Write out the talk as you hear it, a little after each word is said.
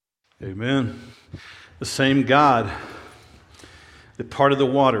Amen. The same God that parted the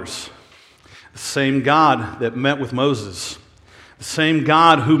waters, the same God that met with Moses, the same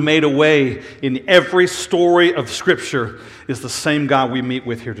God who made a way in every story of Scripture is the same God we meet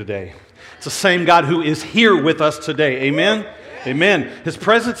with here today. It's the same God who is here with us today. Amen? Amen. His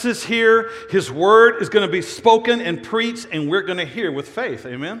presence is here. His word is going to be spoken and preached, and we're going to hear with faith.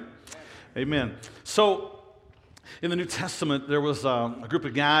 Amen? Amen. So, in the New Testament, there was a group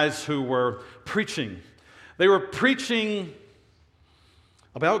of guys who were preaching. They were preaching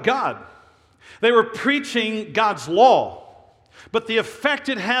about God. They were preaching God's law. But the effect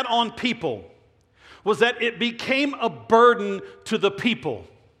it had on people was that it became a burden to the people.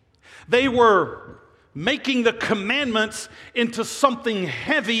 They were making the commandments into something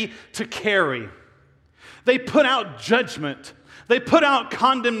heavy to carry. They put out judgment. They put out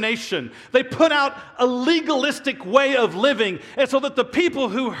condemnation. They put out a legalistic way of living. And so that the people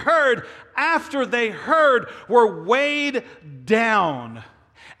who heard, after they heard, were weighed down.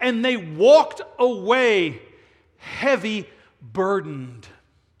 And they walked away heavy burdened.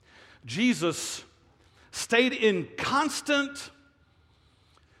 Jesus stayed in constant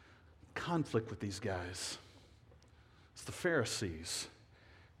conflict with these guys. It's the Pharisees.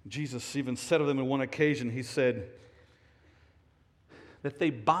 Jesus even said of them on one occasion, he said that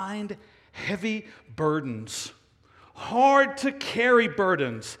they bind heavy burdens, hard to carry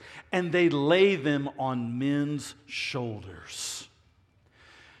burdens, and they lay them on men's shoulders.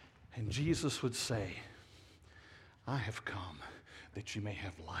 And Jesus would say, I have come that you may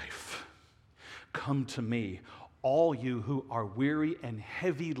have life. Come to me, all you who are weary and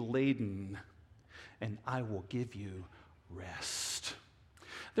heavy laden, and I will give you rest.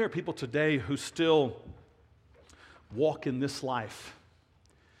 There are people today who still walk in this life.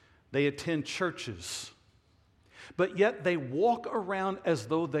 They attend churches, but yet they walk around as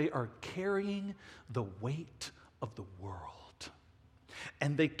though they are carrying the weight of the world.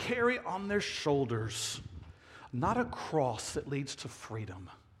 And they carry on their shoulders not a cross that leads to freedom,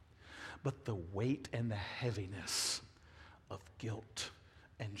 but the weight and the heaviness of guilt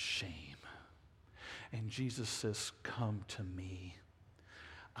and shame. And Jesus says, come to me.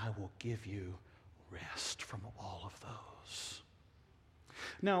 I will give you rest from all of those.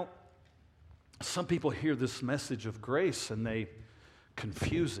 Now, some people hear this message of grace and they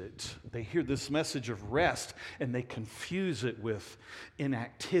confuse it. They hear this message of rest and they confuse it with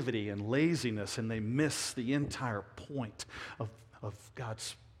inactivity and laziness, and they miss the entire point of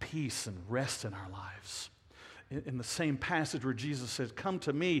God's peace and rest in our lives. In the same passage where Jesus says, come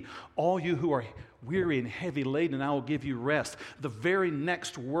to me, all you who are weary and heavy laden, and I will give you rest. The very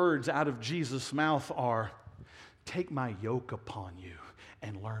next words out of Jesus' mouth are, take my yoke upon you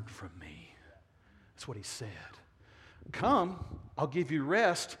and learn from me. That's what he said. Come, I'll give you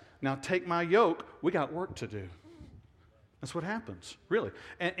rest. Now take my yoke. We got work to do. That's what happens, really.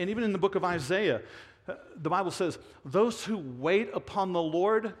 And even in the book of Isaiah, the Bible says, those who wait upon the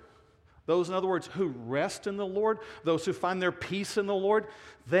Lord, those, in other words, who rest in the Lord, those who find their peace in the Lord,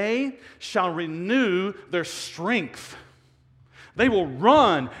 they shall renew their strength. They will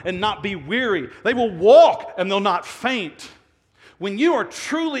run and not be weary. They will walk and they'll not faint. When you are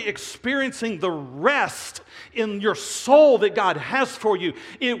truly experiencing the rest in your soul that God has for you,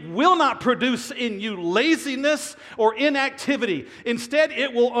 it will not produce in you laziness or inactivity. Instead,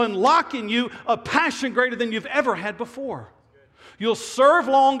 it will unlock in you a passion greater than you've ever had before. You'll serve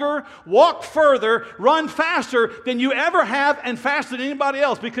longer, walk further, run faster than you ever have, and faster than anybody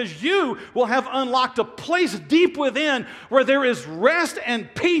else, because you will have unlocked a place deep within where there is rest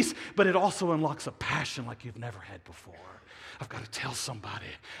and peace, but it also unlocks a passion like you've never had before. I've got to tell somebody.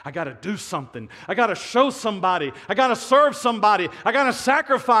 I got to do something. I got to show somebody. I got to serve somebody. I got to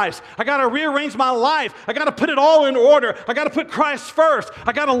sacrifice. I got to rearrange my life. I got to put it all in order. I got to put Christ first.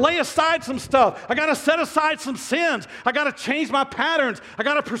 I got to lay aside some stuff. I got to set aside some sins. I got to change my patterns. I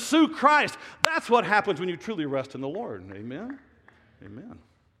got to pursue Christ. That's what happens when you truly rest in the Lord. Amen? Amen.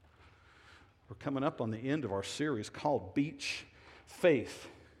 We're coming up on the end of our series called Beach Faith,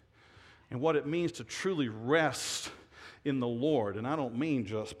 and what it means to truly rest in the Lord. And I don't mean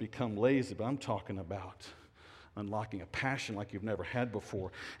just become lazy, but I'm talking about unlocking a passion like you've never had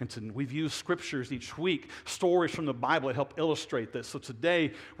before. And we've used scriptures each week, stories from the Bible that help illustrate this. So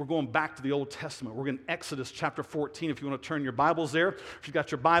today, we're going back to the Old Testament. We're in Exodus chapter 14. If you want to turn your Bibles there, if you've got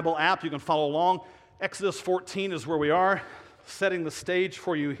your Bible app, you can follow along. Exodus 14 is where we are, setting the stage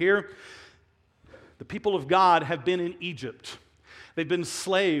for you here. The people of God have been in Egypt. They've been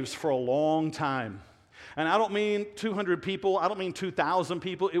slaves for a long time. And I don't mean 200 people. I don't mean 2,000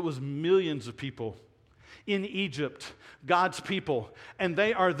 people. It was millions of people in Egypt, God's people, and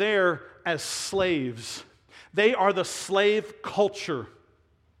they are there as slaves. They are the slave culture.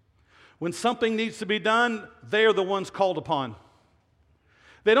 When something needs to be done, they are the ones called upon.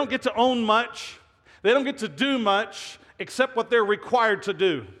 They don't get to own much. They don't get to do much except what they're required to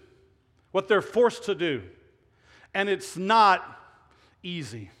do, what they're forced to do. And it's not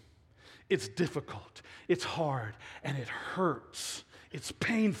easy. It's difficult. It's hard. And it hurts. It's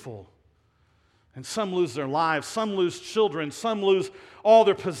painful. And some lose their lives. Some lose children. Some lose all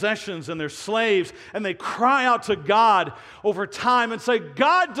their possessions and their slaves. And they cry out to God over time and say,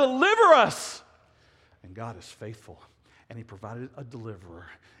 God, deliver us. And God is faithful. And He provided a deliverer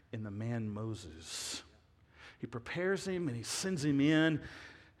in the man Moses. He prepares him and He sends him in.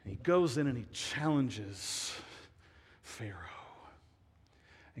 And he goes in and he challenges Pharaoh.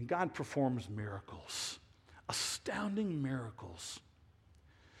 And God performs miracles, astounding miracles.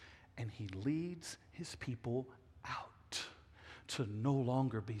 And He leads His people out to no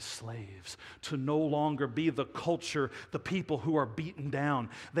longer be slaves, to no longer be the culture, the people who are beaten down.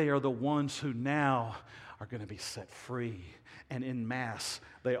 They are the ones who now are going to be set free. And en masse,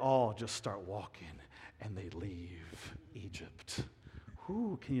 they all just start walking and they leave Egypt.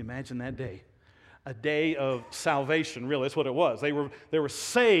 Whew, can you imagine that day? A day of salvation, really. That's what it was. They were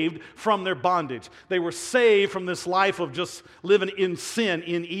saved from their bondage. They were saved from this life of just living in sin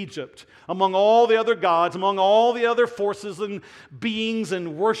in Egypt. Among all the other gods, among all the other forces and beings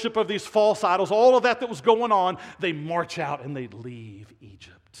and worship of these false idols, all of that was going on, they march out and they leave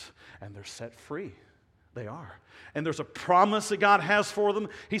Egypt. And they're set free. They are. And there's a promise that God has for them.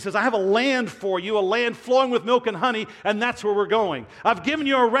 He says, I have a land for you, a land flowing with milk and honey, and that's where we're going. I've given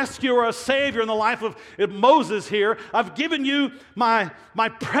you a rescuer, a savior in the life of Moses here. I've given you my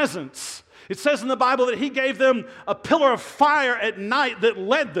presence. It says in the Bible that He gave them a pillar of fire at night that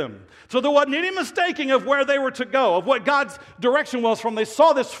led them. So there wasn't any mistaking of where they were to go, of what God's direction was from. They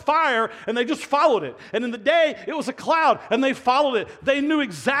saw this fire and they just followed it. And in the day, it was a cloud and they followed it. They knew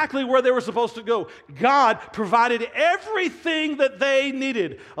exactly where they were supposed to go. God provided everything that they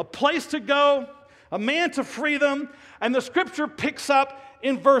needed. A place to go, a man to free them. And the scripture picks up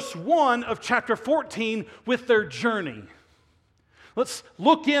in verse 1 of chapter 14 with their journey. Let's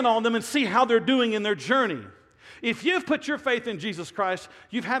look in on them and see how they're doing in their journey. If you've put your faith in Jesus Christ,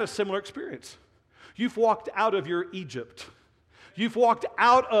 you've had a similar experience. You've walked out of your Egypt. You've walked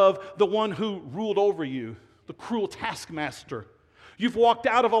out of the one who ruled over you, the cruel taskmaster. You've walked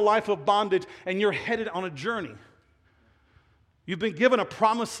out of a life of bondage, and you're headed on a journey. You've been given a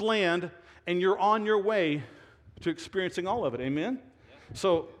promised land, and you're on your way to experiencing all of it. Amen?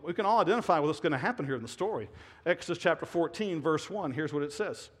 So we can all identify with what's going to happen here in the story. Exodus chapter 14, verse 1, here's what it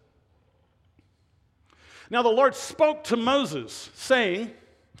says. Now the Lord spoke to Moses, saying,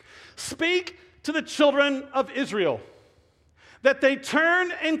 speak to the children of Israel, that they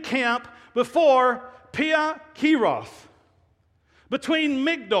turn and camp before Pi-hahiroth, between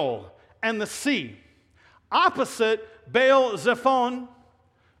Migdol and the sea, opposite Baal-zephon.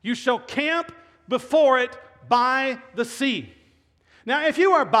 You shall camp before it by the sea. Now, if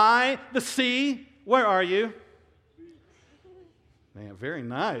you are by the sea, where are you? Man, very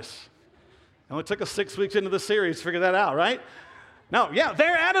nice. It only took us 6 weeks into the series to figure that out, right? No, yeah,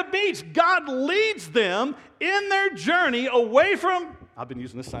 they're at a beach. God leads them in their journey away from, I've been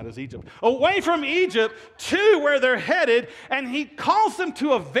using this side as Egypt, away from Egypt to where they're headed, and He calls them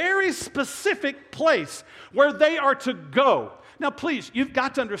to a very specific place where they are to go. Now, please, you've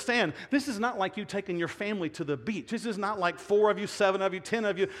got to understand, this is not like you taking your family to the beach. This is not like 4 of you, 7 of you, 10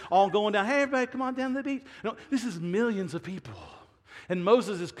 of you all going down, hey, everybody, come on down to the beach. No, this is millions of people. And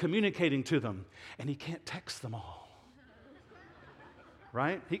Moses is communicating to them, and he can't text them all.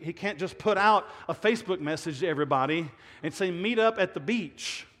 Right? He can't just put out a Facebook message to everybody and say, meet up at the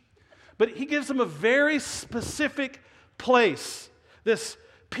beach. But he gives them a very specific place, this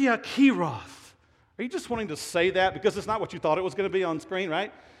Pi-hahiroth. Are you just wanting to say that because it's not what you thought it was going to be on screen,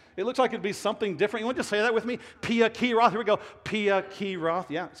 right? It looks like it'd be something different. You want to just say that with me? Pi-hahiroth. Here we go. Pi-hahiroth.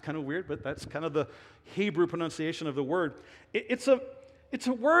 Yeah, it's kind of weird, but that's kind of the Hebrew pronunciation of the word. It's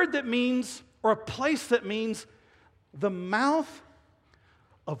a word that means, or a place that means, the mouth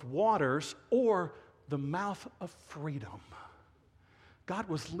of waters or the mouth of freedom. God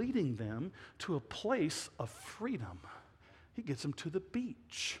was leading them to a place of freedom. He gets them to the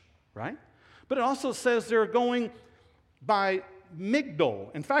beach, right? But it also says they're going by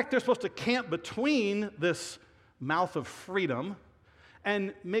Migdol. In fact, they're supposed to camp between this mouth of freedom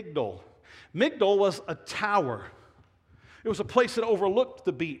and Migdol. Migdol was a tower. It was a place that overlooked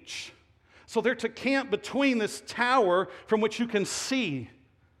the beach. So they're to camp between this tower from which you can see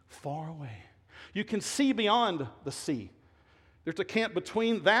far away. You can see beyond the sea. There's a camp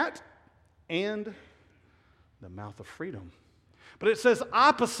between that and the mouth of freedom. But it says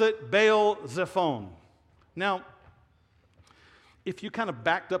opposite Baal Zephon. Now, if you kind of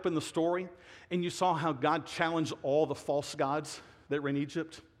backed up in the story and you saw how God challenged all the false gods that were in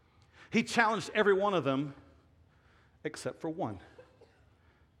Egypt, he challenged every one of them except for one,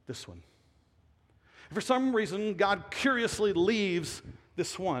 this one. For some reason, God curiously leaves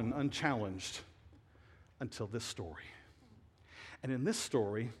this one unchallenged until this story. And in this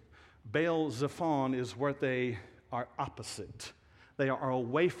story, Baal Zephon is where they are opposite. They are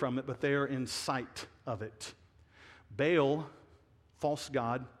away from it, but they are in sight of it. Baal, false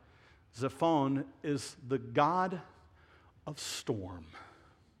god, Zephon is the god of storm.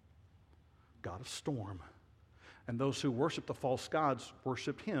 God of storm. And those who worship the false gods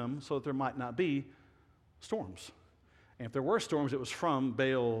worship him so that there might not be storms. And if there were storms, it was from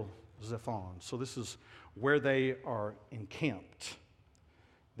Baal Zephon. So this is where they are encamped.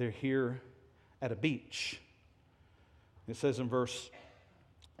 They're here at a beach. It says in verse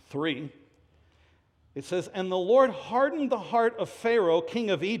 3, it says, "And the Lord hardened the heart of Pharaoh, king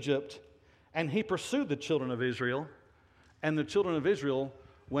of Egypt, and he pursued the children of Israel, and the children of Israel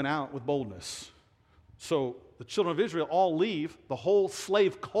went out with boldness." So the children of Israel all leave, the whole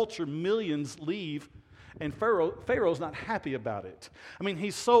slave culture, millions leave, and Pharaoh's not happy about it. I mean,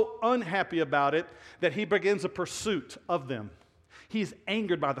 he's so unhappy about it that he begins a pursuit of them. He's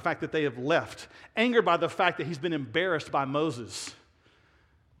angered by the fact that they have left, angered by the fact that he's been embarrassed by Moses.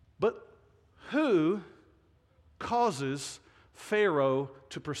 But who causes Pharaoh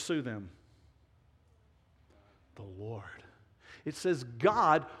to pursue them? The Lord. It says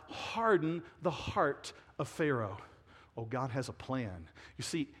God hardened the heart of Pharaoh. Oh, God has a plan. You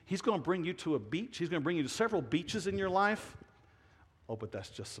see, he's going to bring you to a beach. He's going to bring you to several beaches in your life. Oh, but that's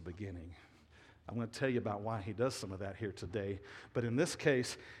just the beginning. I'm going to tell you about why he does some of that here today. But in this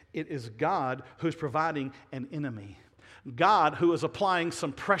case, it is God who's providing an enemy. God who is applying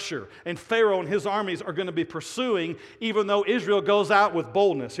some pressure. And Pharaoh and his armies are going to be pursuing, even though Israel goes out with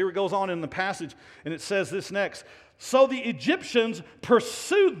boldness. Here it goes on in the passage, and it says this next. "So the Egyptians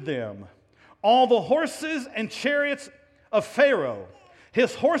pursued them, all the horses and chariots of Pharaoh,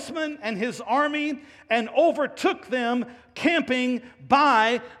 his horsemen and his army, and overtook them camping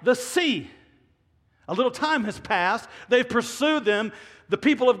by the sea." A little time has passed. They've pursued them. The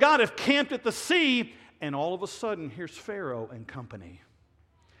people of God have camped at the sea. And all of a sudden, here's Pharaoh and company.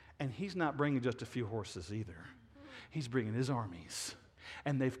 And he's not bringing just a few horses either. He's bringing his armies.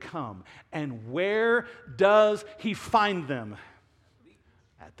 And they've come. And where does he find them?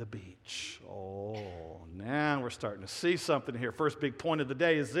 At the beach. Oh, now we're starting to see something here. First big point of the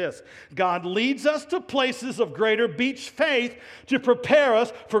day is this. God leads us to places of greater beach faith to prepare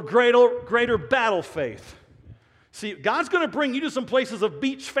us for greater battle faith. See, God's going to bring you to some places of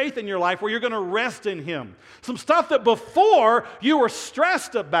beach faith in your life where you're going to rest in him. Some stuff that before you were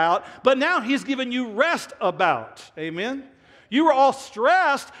stressed about, but now he's given you rest about. Amen? You were all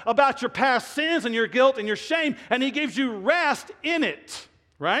stressed about your past sins and your guilt and your shame, and he gives you rest in it.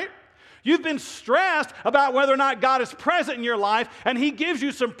 Right? You've been stressed about whether or not God is present in your life, and he gives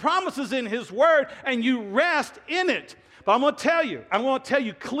you some promises in his word, and you rest in it. But I'm going to tell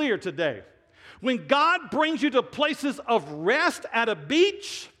you clear today. When God brings you to places of rest at a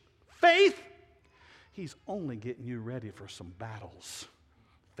beach, faith, he's only getting you ready for some battles.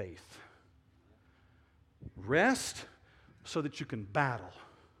 Faith. Rest so that you can battle.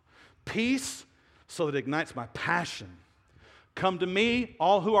 Peace so that it ignites my passion. Come to me,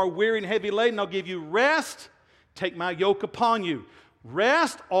 all who are weary and heavy laden, I'll give you rest. Take my yoke upon you.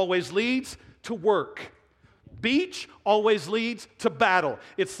 Rest always leads to work. Beach always leads to battle.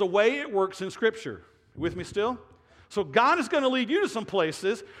 It's the way it works in Scripture. With me still? So God is going to lead you to some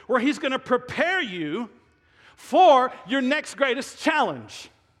places where he's going to prepare you for your next greatest challenge.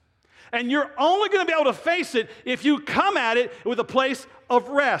 And you're only going to be able to face it if you come at it with a place of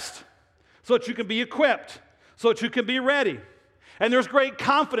rest so that you can be equipped, so that you can be ready. And there's great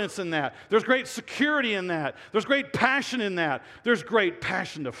confidence in that. There's great security in that. There's great passion in that. There's great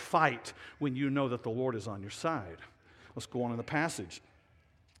passion to fight when you know that the Lord is on your side. Let's go on in the passage.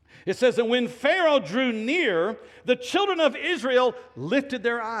 It says that when Pharaoh drew near, the children of Israel lifted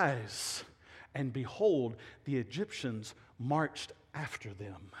their eyes, and behold, the Egyptians marched after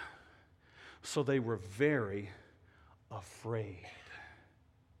them. So they were very afraid.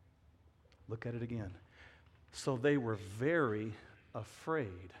 Look at it again. So they were very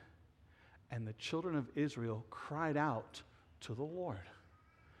afraid. And the children of Israel cried out to the Lord.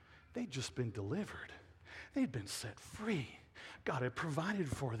 They'd just been delivered. They'd been set free. God had provided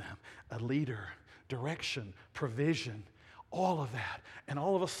for them a leader, direction, provision, all of that. And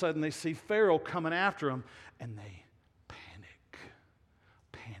all of a sudden they see Pharaoh coming after them and they panic.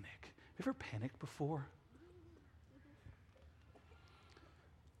 Panic. Have you ever panicked before?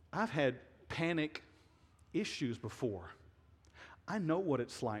 I've had panic issues before. I know what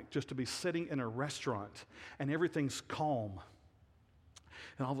it's like just to be sitting in a restaurant and everything's calm.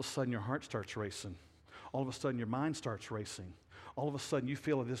 And all of a sudden your heart starts racing. All of a sudden your mind starts racing. All of a sudden you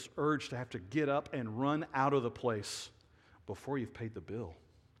feel this urge to have to get up and run out of the place before you've paid the bill.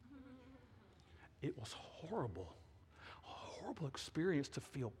 It was horrible. A horrible experience to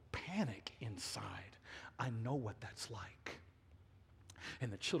feel panic inside. I know what that's like.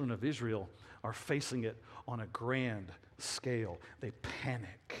 And the children of Israel are facing it on a grand scale. They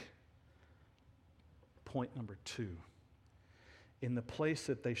panic. Point number 2. In the place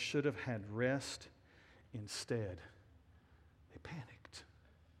that they should have had rest, instead, they panicked.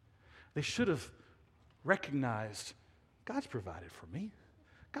 They should have recognized, God's provided for me.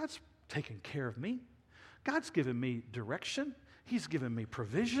 God's taken care of me. God's given me direction. He's given me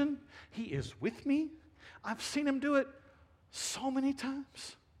provision. He is with me. I've seen him do it so many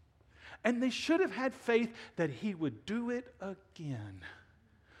times. And they should have had faith that he would do it again.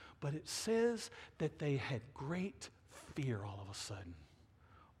 But it says that they had great fear all of a sudden.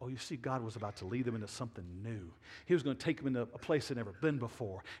 Oh, you see, God was about to lead them into something new. He was going to take them into a place they'd never been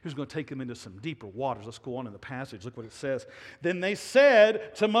before. He was going to take them into some deeper waters. Let's go on in the passage. Look what it says. Then they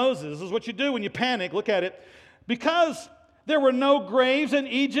said to Moses, this is what you do when you panic. Look at it. Because there were no graves in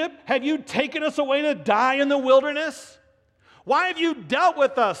Egypt, have you taken us away to die in the wilderness? Why have you dealt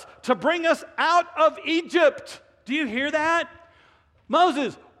with us to bring us out of Egypt? Do you hear that?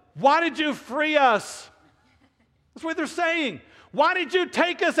 Moses, why did you free us? That's what they're saying. Why did you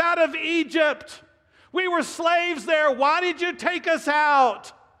take us out of Egypt? We were slaves there. Why did you take us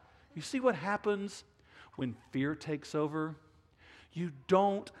out? You see what happens when fear takes over? You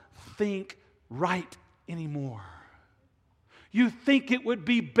don't think right anymore. You think it would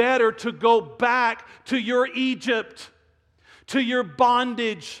be better to go back to your Egypt, to your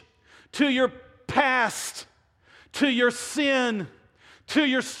bondage, to your past, to your sin, to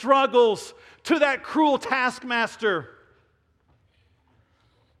your struggles, to that cruel taskmaster.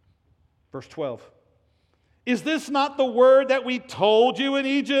 Verse 12. Is this not the word that we told you in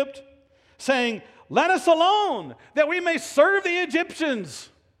Egypt, saying, let us alone, that we may serve the Egyptians?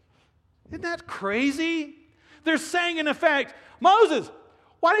 Isn't that crazy? They're saying, in effect, Moses,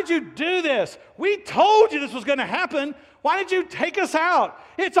 why did you do this? We told you this was going to happen. Why did you take us out?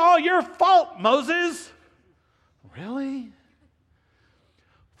 It's all your fault, Moses. Really?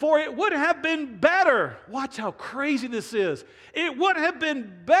 For it would have been better. Watch how crazy this is. It would have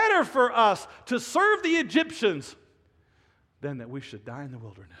been better for us to serve the Egyptians than that we should die in the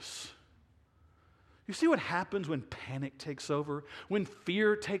wilderness. You see what happens when panic takes over? When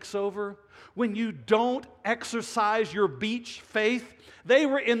fear takes over? When you don't exercise your beach faith? They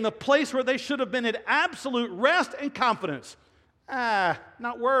were in the place where they should have been at absolute rest and confidence.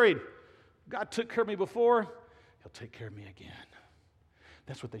 Not worried. God took care of me before. He'll take care of me again.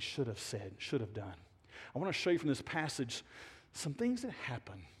 That's what they should have said, should have done. I want to show you from this passage some things that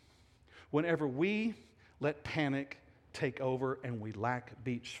happen whenever we let panic take over and we lack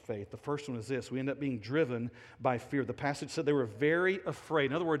beach faith. The first one is this. We end up being driven by fear. The passage said they were very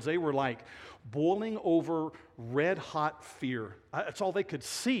afraid. In other words, they were like boiling over red-hot fear. That's all they could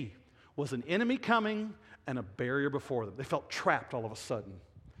see was an enemy coming and a barrier before them. They felt trapped all of a sudden.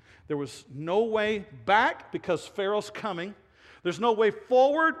 There was no way back because Pharaoh's coming. There's no way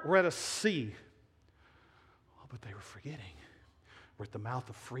forward. We're at a sea. Oh, but they were forgetting. We're at the mouth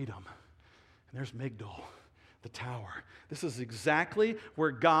of freedom. And there's Migdol, the tower. This is exactly where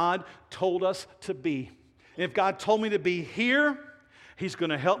God told us to be. And if God told me to be here, He's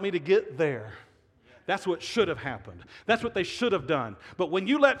going to help me to get there. That's what should have happened. That's what they should have done. But when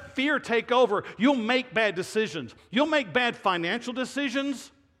you let fear take over, you'll make bad decisions. You'll make bad financial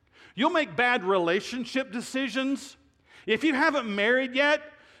decisions. You'll make bad relationship decisions. If you haven't married yet,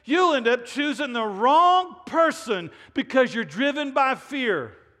 you'll end up choosing the wrong person because you're driven by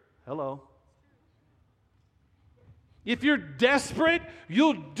fear. Hello. If you're desperate,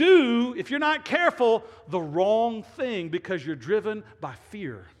 you'll do, if you're not careful, the wrong thing because you're driven by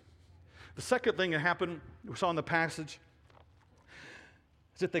fear. The second thing that happened, we saw in the passage,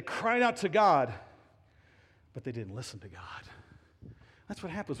 is that they cried out to God, but they didn't listen to God. That's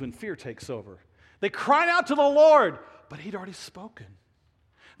what happens when fear takes over. They cried out to the Lord, but He'd already spoken.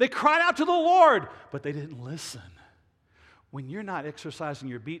 They cried out to the Lord, but they didn't listen. when you're not exercising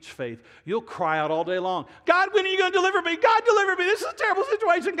your beach faith, you'll cry out all day long, God, when are you going to deliver me? God, deliver me. This is a terrible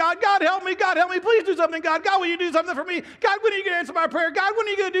situation. God, help me. God, help me. Please do something. God, will you do something for me? God, when are you going to answer my prayer? God, when are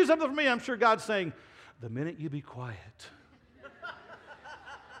you going to do something for me? I'm sure God's saying, the minute you be quiet,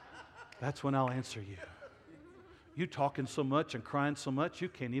 that's when I'll answer you. You talking so much and crying so much, you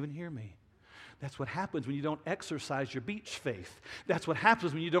can't even hear me. That's what happens when you don't exercise your beach faith. That's what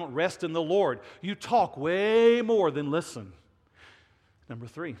happens when you don't rest in the Lord. You talk way more than listen. Number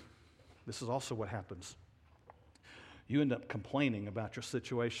 3, this is also what happens. You end up complaining about your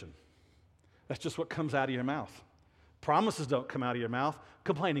situation. That's just what comes out of your mouth. Promises don't come out of your mouth.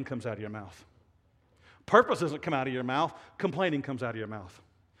 Complaining comes out of your mouth. Purpose doesn't come out of your mouth. Complaining comes out of your mouth.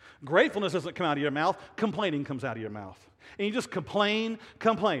 Gratefulness doesn't come out of your mouth. Complaining comes out of your mouth. And you just complain.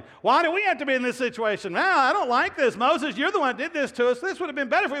 Why do we have to be in this situation? Well, I don't like this. Moses, you're the one that did this to us. This would have been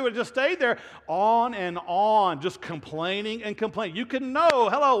better if we would have just stayed there. On and on, just complaining and complaining. You can know,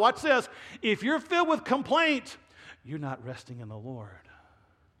 hello, watch this. If you're filled with complaint, you're not resting in the Lord.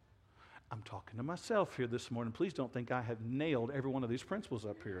 I'm talking to myself here this morning. Please don't think I have nailed every one of these principles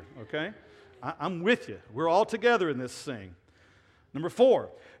up here, okay? I'm with you. We're all together in this thing. Number 4,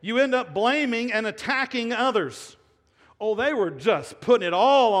 you end up blaming and attacking others. Oh, they were just putting it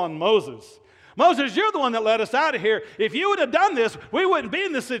all on Moses. Moses, you're the one that let us out of here. If you would have done this, we wouldn't be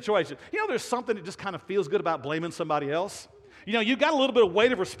in this situation. You know, there's something that just kind of feels good about blaming somebody else. You know, you got a little bit of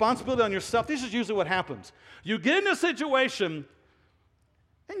weight of responsibility on yourself. This is usually what happens. You get in a situation,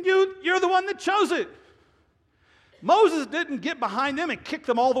 and you're the one that chose it. Moses didn't get behind them and kick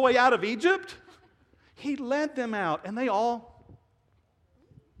them all the way out of Egypt. He led them out, and they all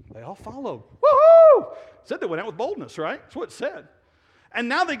followed. Woohoo! It said they went out with boldness, right? That's what it said. And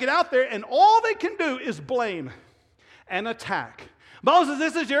now they get out there, and all they can do is blame and attack. Moses,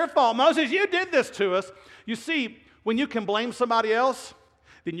 this is your fault. Moses, you did this to us. You see, when you can blame somebody else,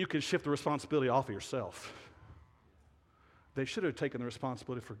 then you can shift the responsibility off of yourself. They should have taken the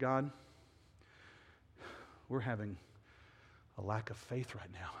responsibility for God. We're having a lack of faith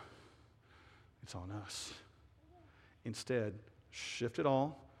right now. It's on us. Instead, shift it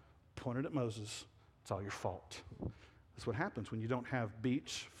all, point it at Moses. It's all your fault. That's what happens when you don't have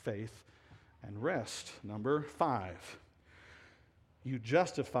beach, faith, and rest. Number 5, you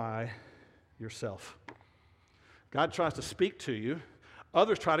justify yourself. God tries to speak to you.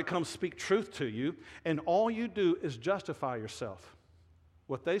 Others try to come speak truth to you, and all you do is justify yourself.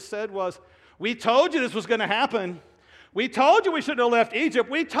 What they said was, we told you this was going to happen. We told you we shouldn't have left Egypt.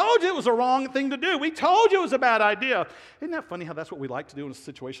 We told you it was a wrong thing to do. We told you it was a bad idea. Isn't that funny how that's what we like to do when a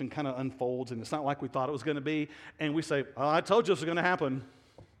situation kind of unfolds and it's not like we thought it was going to be, and we say, oh, I told you this was going to happen.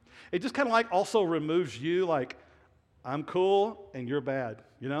 It just kind of like also removes you, like, I'm cool and you're bad,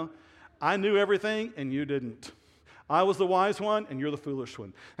 you know? I knew everything and you didn't. I was the wise one and you're the foolish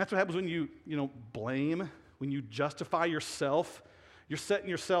one. That's what happens when you blame, when you justify yourself. You're setting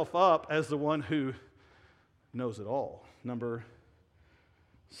yourself up as the one who knows it all. Number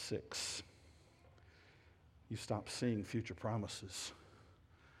 6, you stop seeing future promises.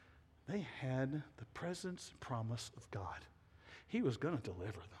 They had the presence and promise of God. He was going to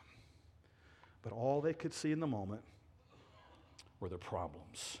deliver them. But all they could see in the moment were their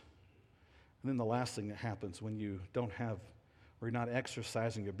problems. And then the last thing that happens when you don't have, or you're not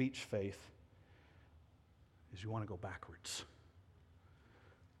exercising your beach faith, is you want to go backwards.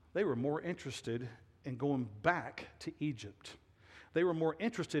 They were more interested in going back to Egypt. They were more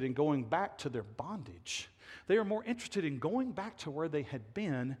interested in going back to their bondage. They were more interested in going back to where they had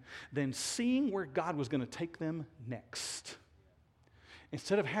been than seeing where God was going to take them next.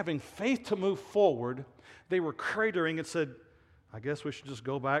 Instead of having faith to move forward, they were cratering and said, I guess we should just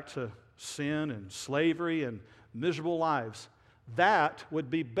go back to sin and slavery and miserable lives. That would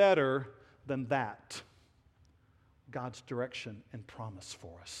be better than that. God's direction and promise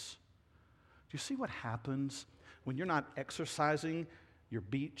for us. Do you see what happens when you're not exercising your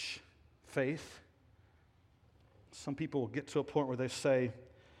beach faith? Some people get to a point where they say,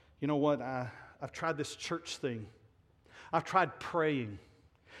 you know what, I've tried this church thing. I've tried praying.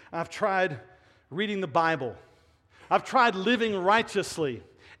 I've tried reading the Bible. I've tried living righteously.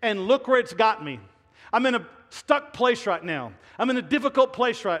 And look where it's got me. I'm in a stuck place right now. I'm in a difficult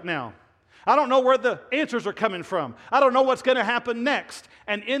place right now. I don't know where the answers are coming from. I don't know what's going to happen next.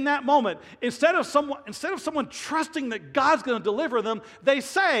 And in that moment, instead of someone trusting that God's going to deliver them, they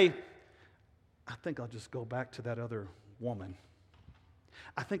say, I think I'll just go back to that other woman.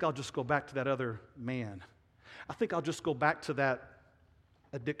 I think I'll just go back to that other man. I think I'll just go back to that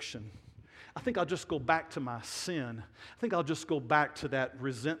addiction. I think I'll just go back to my sin. I think I'll just go back to that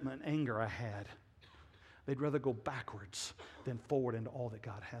resentment, anger I had. They'd rather go backwards than forward into all that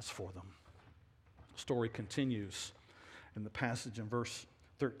God has for them. The story continues in the passage in verse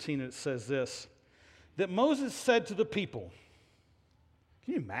 13, and it says this, that Moses said to the people,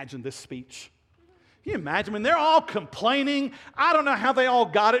 can you imagine this speech? Can you imagine? I mean, they're all complaining. I don't know how they all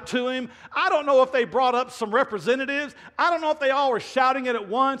got it to him. I don't know if they brought up some representatives. I don't know if they all were shouting it at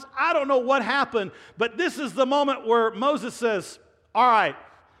once. I don't know what happened. But this is the moment where Moses says, all right,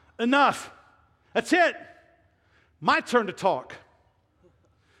 enough. That's it. My turn to talk.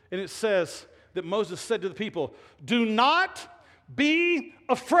 And it says that Moses said to the people, do not be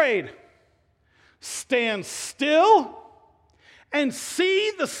afraid. Stand still and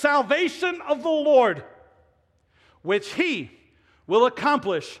see the salvation of the Lord, which he will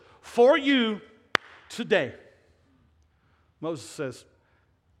accomplish for you today. Moses says,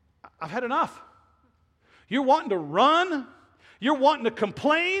 I've had enough. You're wanting to run. You're wanting to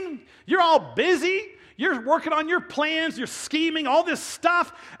complain. You're all busy. You're working on your plans. You're scheming, all this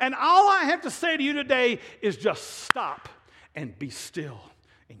stuff. And all I have to say to you today is just stop and be still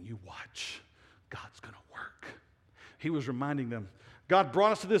and you watch. God's going to work. He was reminding them, God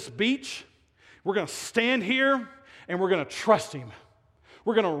brought us to this beach. We're going to stand here and we're going to trust him.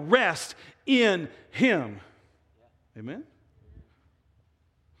 We're going to rest in him. Amen?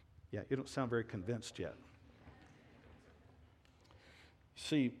 Yeah, you don't sound very convinced yet.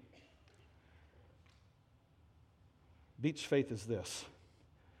 See, beach faith is this.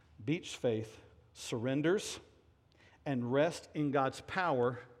 Beach faith surrenders and rests in God's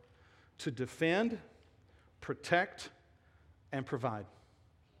power to defend, protect, and provide.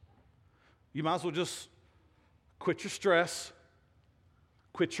 You might as well just quit your stress,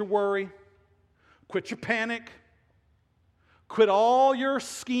 quit your worry, quit your panic, quit all your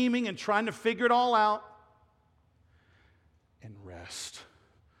scheming and trying to figure it all out, and rest.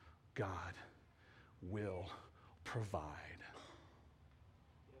 God will provide.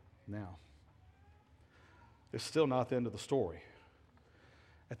 Now, it's still not the end of the story.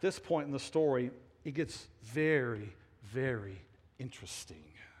 At this point in the story, it gets very, very interesting.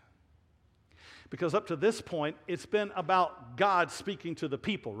 Because up to this point, it's been about God speaking to the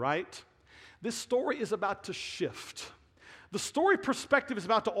people, right? This story is about to shift. The story perspective is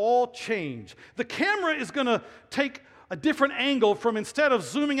about to all change. The camera is going to take a different angle from instead of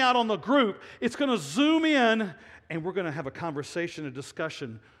zooming out on the group, it's going to zoom in, and we're going to have a conversation, a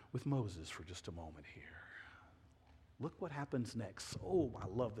discussion with Moses for just a moment here. Look what happens next. Oh, I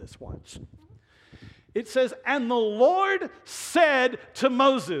love this. Watch. It says, and the Lord said to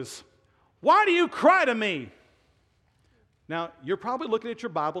Moses, why do you cry to me? Now, you're probably looking at your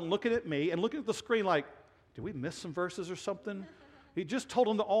Bible and looking at me and looking at the screen like, did we miss some verses or something? He just told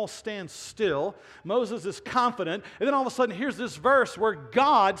them to all stand still. Moses is confident. And then all of a sudden, here's this verse where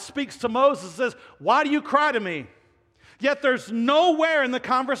God speaks to Moses and says, why do you cry to me? Yet there's nowhere in the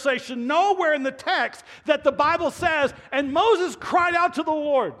conversation, nowhere in the text that the Bible says, and Moses cried out to the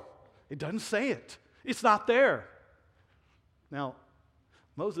Lord. It doesn't say it. It's not there. Now,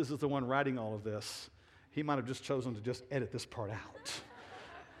 Moses is the one writing all of this. He might have just chosen to just edit this part out.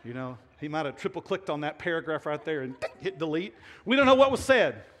 You know, he might have triple-clicked on that paragraph right there and hit delete. We don't know what was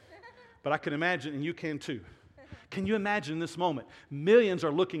said, but I can imagine, and you can too. Can you imagine this moment? Millions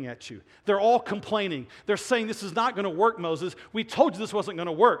are looking at you. They're all complaining. They're saying, this is not going to work, Moses. We told you this wasn't going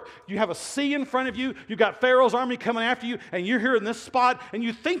to work. You have a sea in front of you. You've got Pharaoh's army coming after you, and you're here in this spot, and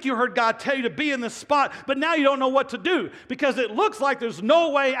you think you heard God tell you to be in this spot, but now you don't know what to do because it looks like there's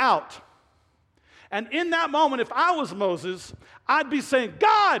no way out. And in that moment, if I was Moses, I'd be saying,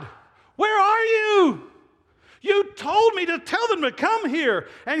 God, where are you? You told me to tell them to come here,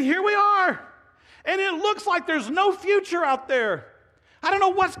 and here we are. And it looks like there's no future out there. I don't know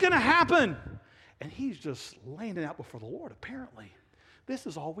what's going to happen. And he's just laying it out before the Lord, apparently. This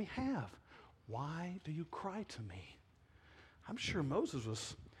is all we have. Why do you cry to me? I'm sure Moses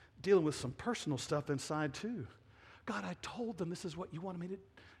was dealing with some personal stuff inside too. God, I told them this is what you wanted me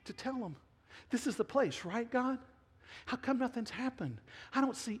to tell them. This is the place, right, God? How come nothing's happened? I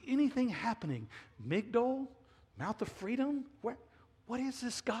don't see anything happening. Migdol, Mouth of Freedom, what is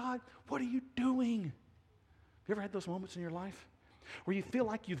this, God? What are you doing? Have you ever had those moments in your life where you feel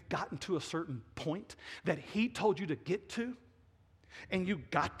like you've gotten to a certain point that he told you to get to, and you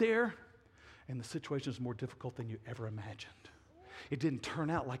got there, and the situation is more difficult than you ever imagined? It didn't turn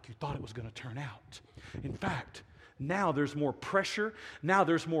out like you thought it was going to turn out. In fact, now there's more pressure, now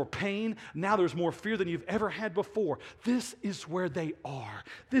there's more pain, now there's more fear than you've ever had before. This is where they are.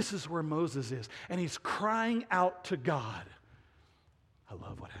 This is where Moses is, and he's crying out to God. I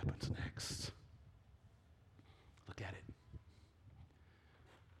love what happens next. Look at it.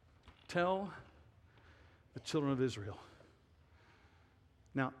 Tell the children of Israel.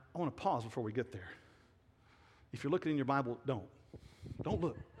 Now, I want to pause before we get there. If you're looking in your Bible, don't. Don't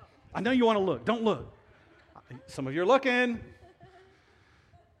look. I know you want to look. Don't look. Some of you are looking.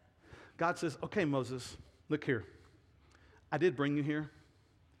 God says, okay, Moses, look here. I did bring you here.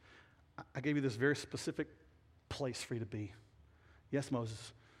 I gave you this very specific place for you to be. Yes,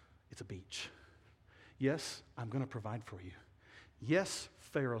 Moses, it's a beach. Yes, I'm going to provide for you. Yes,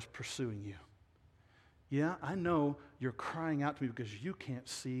 Pharaoh's pursuing you. Yeah, I know you're crying out to me because you can't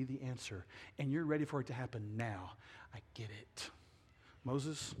see the answer, and you're ready for it to happen now. I get it.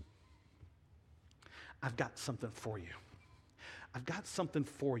 Moses, I've got something for you. I've got something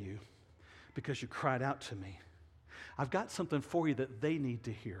for you because you cried out to me. I've got something for you that they need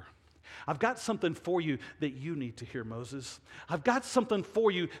to hear. I've got something for you that you need to hear, Moses. I've got something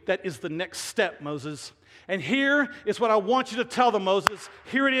for you that is the next step, Moses. And here is what I want you to tell them, Moses.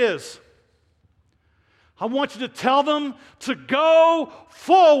 Here it is. I want you to tell them to go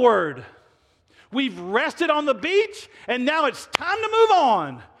forward. We've rested on the beach, and now it's time to move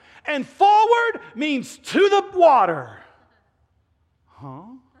on. And forward means to the water. Huh?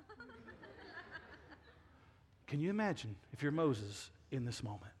 Can you imagine if you're Moses in this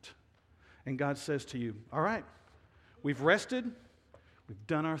moment? And God says to you, all right, we've rested. We've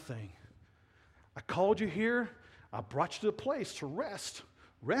done our thing. I called you here. I brought you to a place to rest.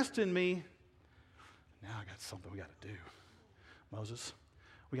 Rest in me. Now I got something we got to do. Moses,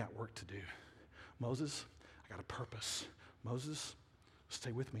 we got work to do. Moses, I got a purpose. Moses,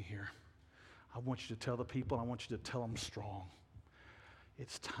 stay with me here. I want you to tell the people, I want you to tell them strong.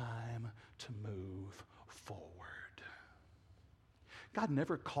 It's time to move forward. God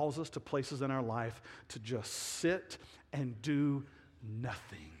never calls us to places in our life to just sit and do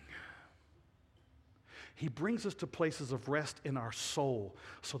nothing. He brings us to places of rest in our soul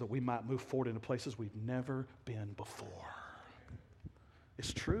so that we might move forward into places we've never been before.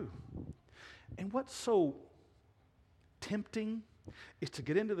 It's true. And what's so tempting is to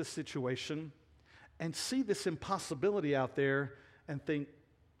get into this situation and see this impossibility out there and think,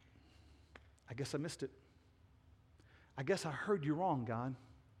 I guess I missed it. I guess I heard you wrong, God.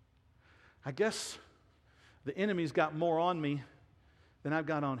 I guess the enemy's got more on me than I've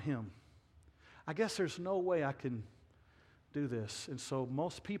got on him. I guess there's no way I can do this. And so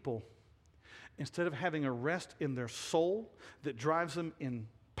most people, instead of having a rest in their soul that drives them in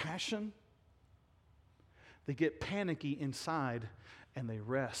passion, they get panicky inside and they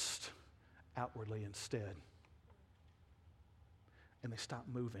rest outwardly instead. And they stop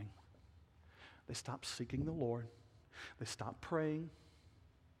moving. They stop seeking the Lord. They stop praying.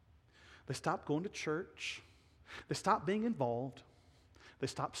 They stop going to church. They stop being involved. They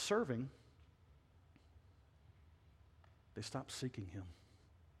stop serving. They stop seeking Him.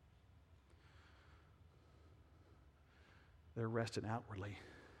 They're resting outwardly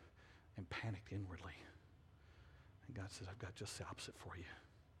and panicked inwardly. And God says, I've got just the opposite for you.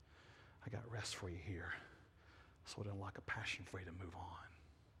 I got rest for you here. So it'll unlock a passion for you to move on.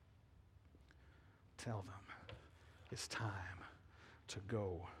 Tell them it's time to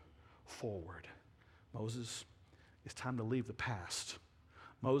go forward. Moses, it's time to leave the past.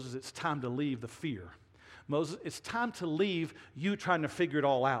 Moses, it's time to leave the fear. Moses, it's time to leave you trying to figure it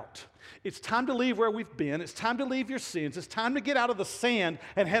all out. It's time to leave where we've been. It's time to leave your sins. It's time to get out of the sand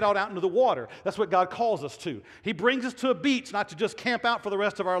and head out into the water. That's what God calls us to. He brings us to a beach, not to just camp out for the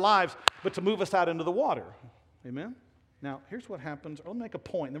rest of our lives, but to move us out into the water. Amen? Now, here's what happens. I'll make a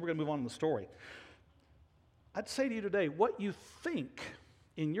point, and then we're going to move on in the story. I'd say to you today, what you think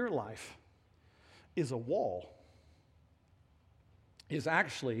in your life is a wall is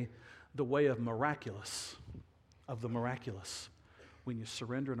actually the way of the miraculous, when you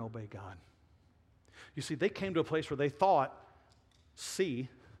surrender and obey God. You see, they came to a place where they thought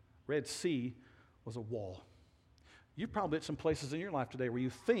Red Sea, was a wall. You've probably at some places in your life today where you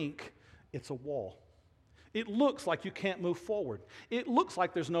think it's a wall. It looks like you can't move forward. It looks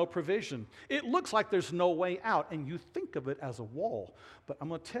like there's no provision. It looks like there's no way out, and you think of it as a wall. But I'm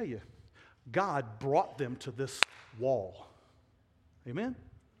going to tell you, God brought them to this wall. Amen?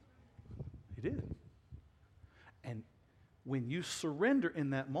 He did. And when you surrender in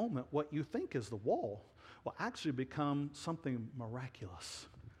that moment, what you think is the wall will actually become something miraculous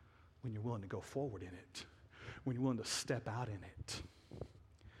when you're willing to go forward in it, when you're willing to step out in it.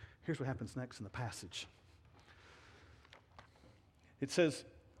 Here's what happens next in the passage. It says,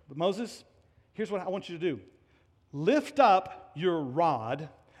 Moses, here's what I want you to do. Lift up your rod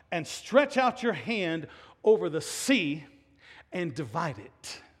and stretch out your hand over the sea and divide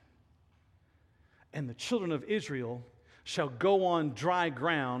it. And the children of Israel shall go on dry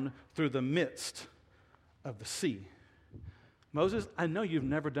ground through the midst of the sea. Moses, I know you've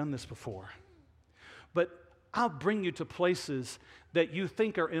never done this before, but I'll bring you to places that you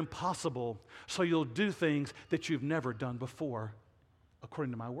think are impossible, so you'll do things that you've never done before,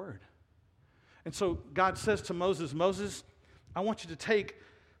 according to my word. And so God says to Moses, Moses, I want you to take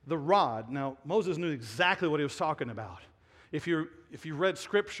the rod. Now, Moses knew exactly what he was talking about. If you read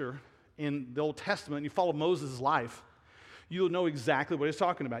Scripture in the Old Testament and you follow Moses' life, you'll know exactly what he's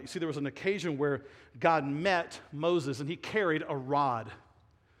talking about. You see, there was an occasion where God met Moses and he carried a rod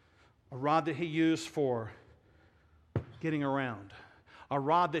that he used for getting around, a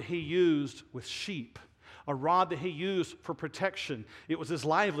rod that he used with sheep, a rod that he used for protection. It was his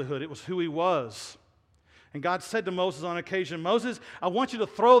livelihood. It was who he was. And God said to Moses on occasion, Moses, I want you to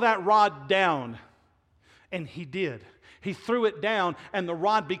throw that rod down. And he did. He threw it down, and the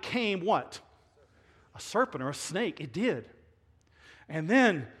rod became what? A serpent or a snake. It did. And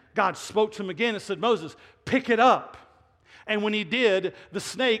then God spoke to him again and said, Moses, pick it up. And when he did, the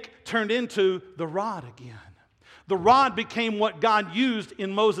snake turned into the rod again. The rod became what God used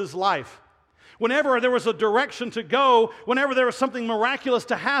in Moses' life. Whenever there was a direction to go, whenever there was something miraculous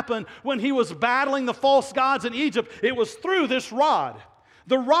to happen, when he was battling the false gods in Egypt, it was through this rod.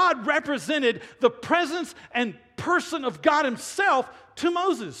 The rod represented the presence and person of God himself to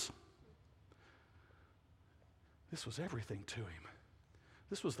Moses. This was everything to him.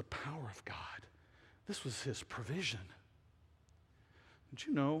 This was the power of God. This was his provision. Did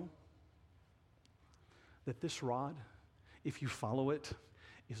you know that this rod, if you follow it,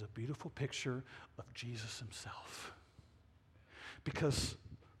 is a beautiful picture of Jesus himself? Because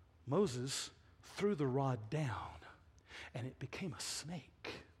Moses threw the rod down and it became a snake.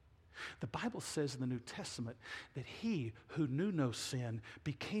 The Bible says in the New Testament that he who knew no sin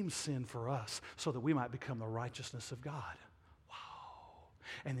became sin for us so that we might become the righteousness of God. Wow.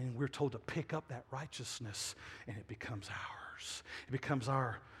 And then we're told to pick up that righteousness and it becomes ours. It becomes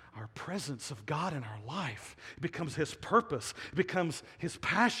our presence of God in our life. It becomes his purpose. It becomes his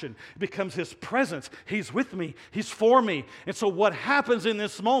passion. It becomes his presence. He's with me. He's for me. And so what happens in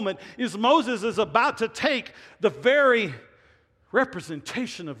this moment is Moses is about to take the very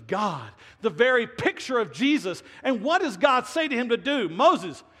representation of God, the very picture of Jesus. And what does God say to him to do?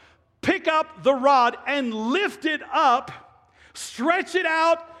 Moses, pick up the rod and lift it up. Stretch it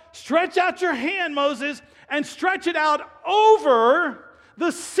out. Stretch out your hand, Moses, and stretch it out over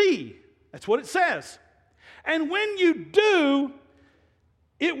the sea. That's what it says. And when you do,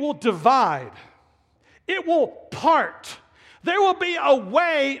 it will divide. It will part. There will be a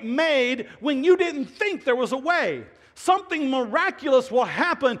way made when you didn't think there was a way. Something miraculous will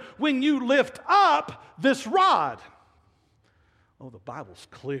happen when you lift up this rod. Oh, the Bible's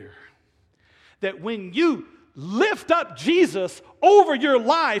clear that when you lift up Jesus over your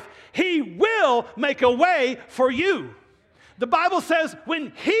life, he will make a way for you. The Bible says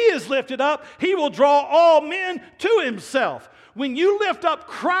when he is lifted up, he will draw all men to himself. When you lift up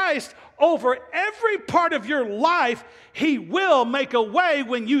Christ over every part of your life, he will make a way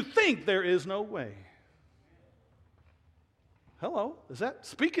when you think there is no way. Hello? Is that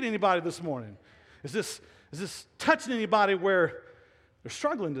speaking to anybody this morning? Is this touching anybody where they're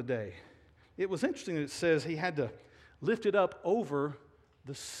struggling today? It was interesting that it says he had to lift it up over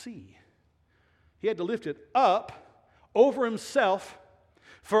the sea. He had to lift it up over himself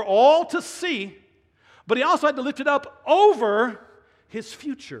for all to see, but he also had to lift it up over his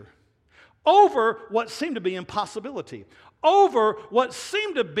future, over what seemed to be impossibility, over what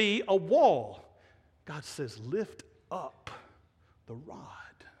seemed to be a wall. God says, lift up the rod.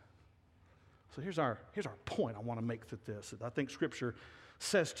 So here's our point I want to make with this. I think Scripture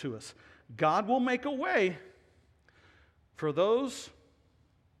says to us, God will make a way for those.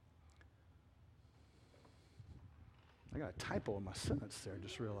 I got a typo in my sentence there, I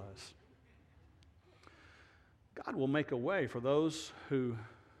just realized. God will make a way for those who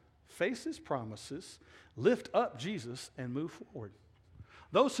face his promises, lift up Jesus, and move forward.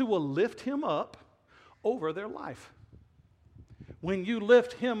 Those who will lift him up over their life. When you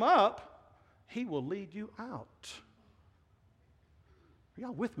lift him up, he will lead you out. Are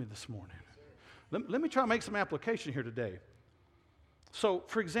y'all with me this morning? Let me try to make some application here today. So,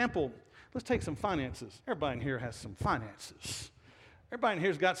 for example, let's take some finances. Everybody in here has some finances. Everybody in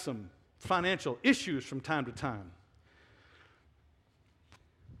here's got some financial issues from time to time.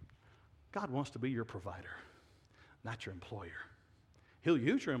 God wants to be your provider, not your employer. He'll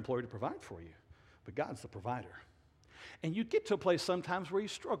use your employer to provide for you, but God's the provider. And you get to a place sometimes where you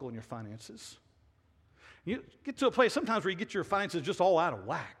struggle in your finances. You get to a place sometimes where you get your finances just all out of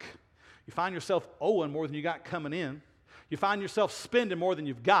whack. You find yourself owing more than you got coming in. You find yourself spending more than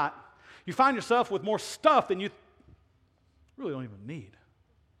you've got. You find yourself with more stuff than you really don't even need.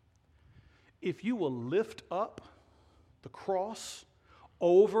 If you will lift up the cross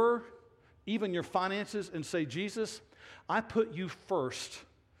over even your finances and say, Jesus, I put you first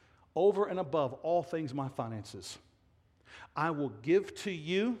over and above all things my finances. I will give to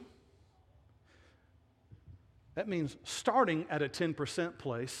you. That means starting at a 10%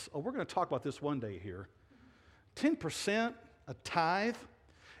 place. Oh, we're going to talk about this one day here. 10%, a tithe,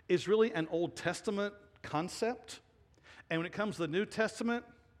 is really an Old Testament concept. And when it comes to the New Testament,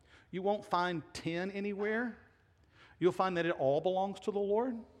 you won't find 10 anywhere. You'll find that it all belongs to the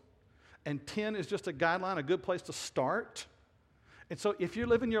Lord. And 10 is just a guideline, a good place to start. And so if you're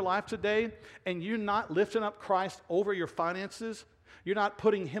living your life today and you're not lifting up Christ over your finances, you're not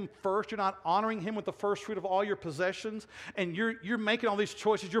putting Him first, you're not honoring Him with the first fruit of all your possessions, and you're making all these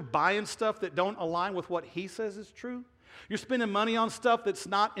choices, you're buying stuff that don't align with what He says is true. You're spending money on stuff that's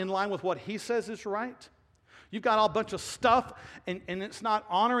not in line with what He says is right. You've got a bunch of stuff and it's not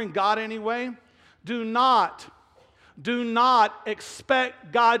honoring God anyway. Do not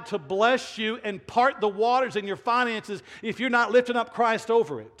expect God to bless you and part the waters in your finances if you're not lifting up Christ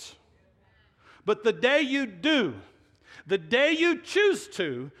over it. But the day you do, the day you choose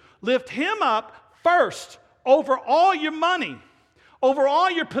to lift Him up first over all your money, over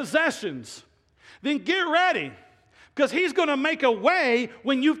all your possessions, then get ready, because He's going to make a way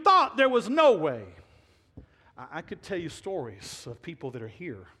when you thought there was no way. I could tell you stories of people that are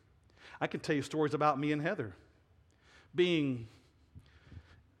here. I could tell you stories about me and Heather being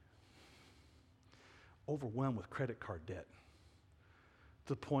overwhelmed with credit card debt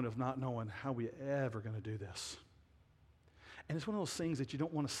to the point of not knowing how we ever going to do this. And it's one of those things that you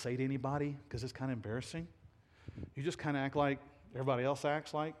don't want to say to anybody because it's kind of embarrassing. You just kind of act like everybody else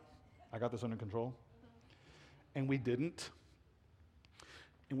acts like, I got this under control. And we didn't.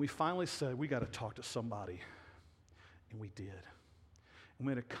 And we finally said, we got to talk to somebody. And we did. And we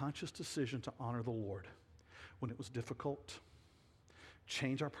made a conscious decision to honor the Lord when it was difficult,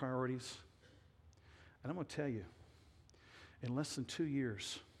 change our priorities. And I'm going to tell you, in less than 2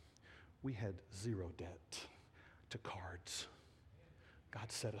 years, we had zero debt to cards. God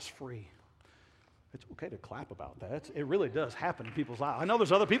set us free. It's okay to clap about that. It really does happen in people's lives. I know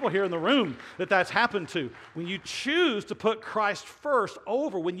there's other people here in the room that that's happened to. When you choose to put Christ first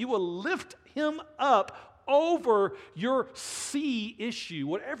over, when you will lift Him up over your C issue,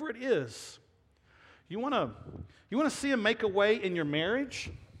 whatever it is. You want to see Him make a way in your marriage?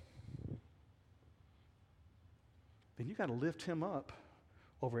 Then you got to lift Him up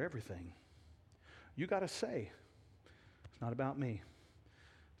over everything. You got to say, it's not about me.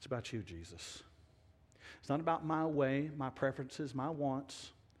 It's about you, Jesus. It's not about my way, my preferences, my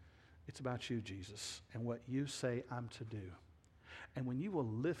wants. It's about you, Jesus, and what you say I'm to do. And when you will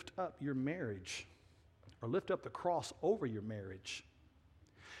lift up your marriage, or lift up the cross over your marriage,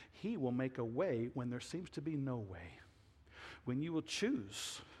 He will make a way when there seems to be no way. When you will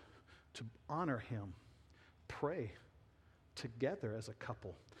choose to honor Him, pray together as a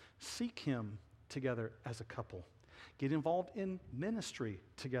couple, seek Him together as a couple, get involved in ministry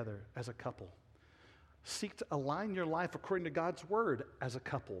together as a couple, seek to align your life according to God's Word as a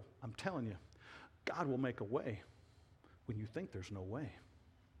couple. I'm telling you, God will make a way when you think there's no way.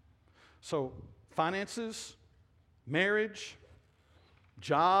 So, finances, marriage,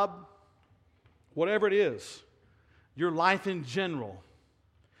 job, whatever it is, your life in general.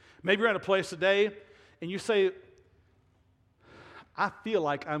 Maybe you're at a place today and you say, I feel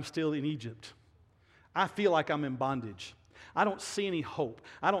like I'm still in Egypt. I feel like I'm in bondage. I don't see any hope.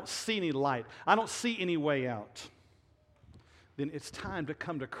 I don't see any light. I don't see any way out. Then it's time to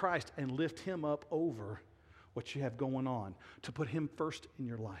come to Christ and lift Him up over what you have going on, to put Him first in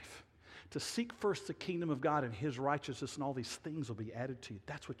your life. To seek first the kingdom of God and His righteousness, and all these things will be added to you.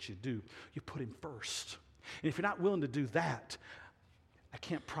 That's what you do. You put Him first. And if you're not willing to do that, I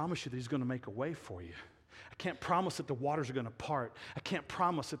can't promise you that He's going to make a way for you. I can't promise that the waters are going to part. I can't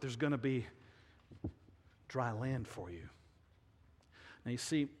promise that there's going to be dry land for you. Now you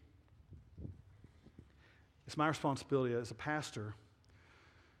see, it's my responsibility as a pastor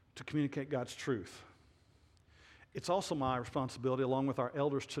to communicate God's truth. It's also my responsibility, along with our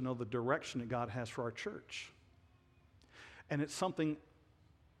elders, to know the direction that God has for our church. And it's something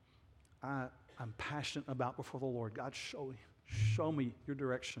I'm passionate about before the Lord. God, show me your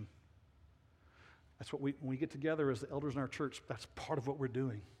direction. That's what when we get together as the elders in our church, that's part of what we're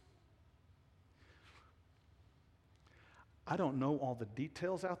doing. I don't know all the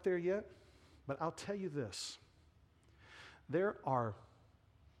details out there yet, but I'll tell you this. There are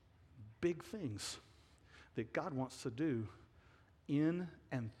big things that God wants to do in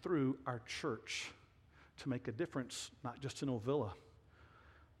and through our church to make a difference, not just in Ovilla,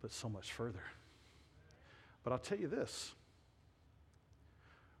 but so much further. But I'll tell you this,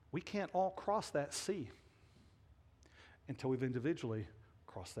 we can't all cross that sea until we've individually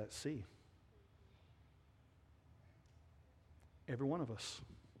crossed that sea. Every one of us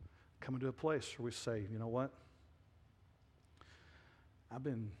coming to a place where we say, you know what? I've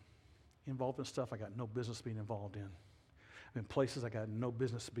been involved in stuff I got no business being involved in. I'm in places I got no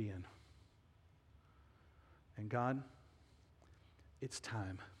business being. And God, it's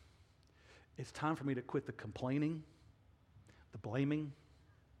time. It's time for me to quit the complaining, the blaming,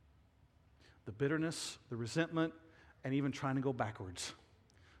 the bitterness, the resentment, and even trying to go backwards.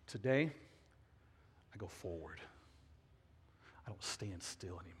 Today, I go forward. I don't stand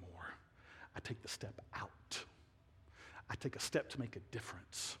still anymore. I take the step out. I take a step to make a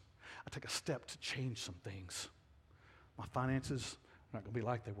difference. I take a step to change some things. My finances are not going to be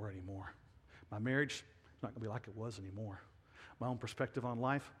like they were anymore. My marriage is not going to be like it was anymore. My own perspective on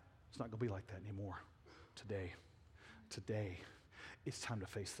life, it's not going to be like that anymore. Today, it's time to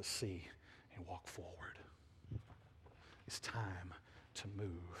face the sea and walk forward. It's time to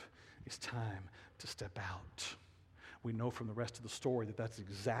move. It's time to step out. We know from the rest of the story that that's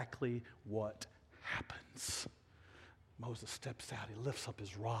exactly what happens. Moses steps out, he lifts up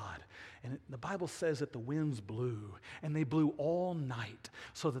his rod, and the Bible says that the winds blew, and they blew all night,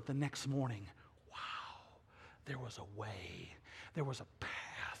 so that the next morning, wow, there was a way, there was a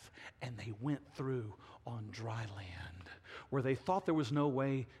path, and they went through on dry land. Where they thought there was no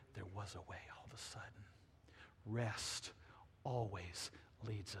way, there was a way all of a sudden. Rest always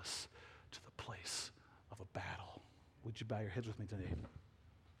leads us to the place of a battle. Would you bow your heads with me today?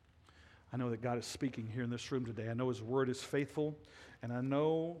 I know that God is speaking here in this room today. I know His Word is faithful, and I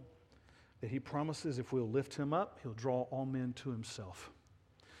know that He promises if we'll lift Him up, He'll draw all men to Himself.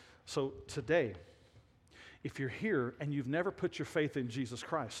 So today, if you're here and you've never put your faith in Jesus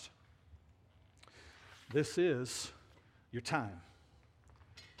Christ, this is your time.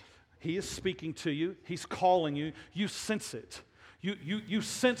 He is speaking to you. He's calling you. You sense it. You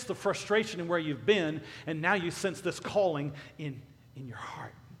sense the frustration in where you've been, and now you sense this calling in your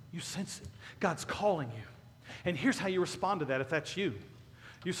heart. You sense it. God's calling you. And here's how you respond to that if that's you.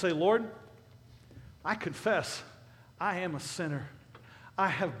 You say, Lord, I confess I am a sinner. I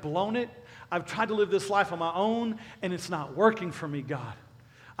have blown it. I've tried to live this life on my own, and it's not working for me, God.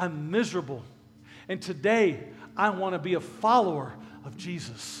 I'm miserable. And today, I want to be a follower of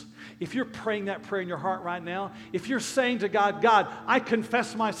Jesus. If you're praying that prayer in your heart right now, if you're saying to God, God, I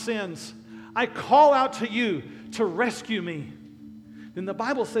confess my sins. I call out to you to rescue me. Then the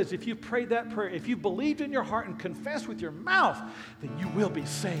Bible says if you prayed that prayer, if you believed in your heart and confessed with your mouth, then you will be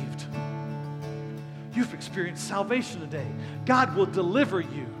saved. You've experienced salvation today. God will deliver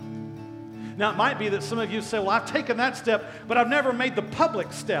you. Now, it might be that some of you say, well, I've taken that step, but I've never made the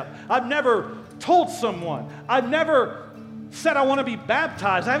public step. I've never told someone. I've never said I want to be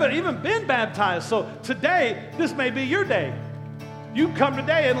baptized. I haven't even been baptized. So today, this may be your day. You come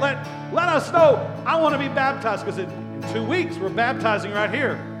today and let us know, I want to be baptized, because in 2 weeks, we're baptizing right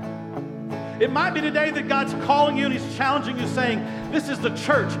here. It might be today that God's calling you and He's challenging you, saying, this is the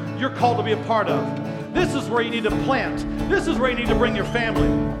church you're called to be a part of. This is where you need to plant. This is where you need to bring your family.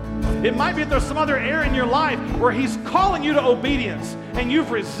 It might be that there's some other area in your life where He's calling you to obedience, and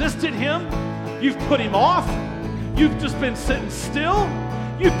you've resisted Him. You've put Him off. You've just been sitting still.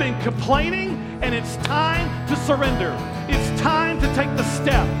 You've been complaining, and it's time to surrender. It's time to take the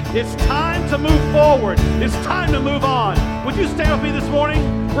step. It's time to move forward. It's time to move on. Would you stand with me this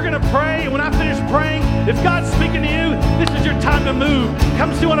morning? We're going to pray, and when I finish praying, if God's speaking to you, this is your time to move.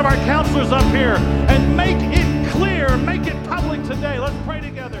 Come see one of our counselors up here and make it clear, make it public today. Let's pray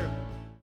together.